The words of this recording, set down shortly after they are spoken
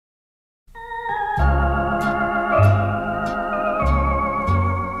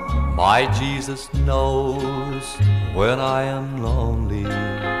My Jesus knows when I am lonely.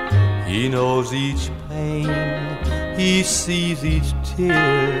 He knows each pain, He sees each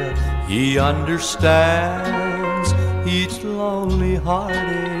tear. He understands each lonely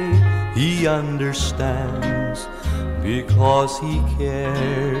heartache. He understands because He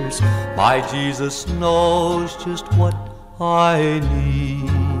cares. My Jesus knows just what I need.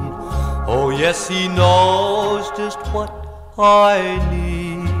 Oh yes, He knows just what I need.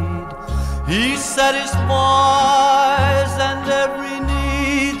 He satisfies and every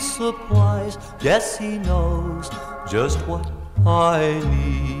need supplies. Yes, He knows just what I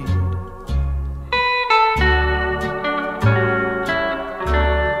need.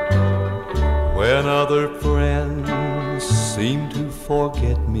 When other friends seem to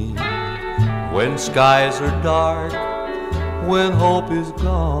forget me, when skies are dark, when hope is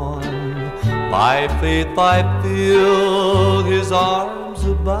gone, by faith I feel His arms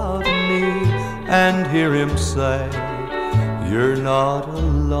about me and hear Him say, you're not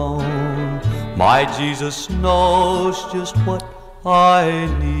alone. My Jesus knows just what I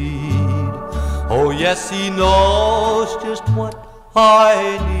need. Oh yes, He knows just what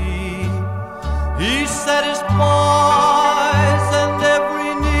I need. He satisfies and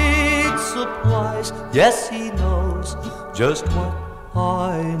every need supplies. Yes, He knows just what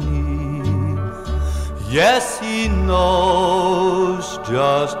I need. Yes, He knows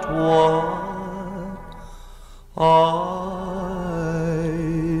just what I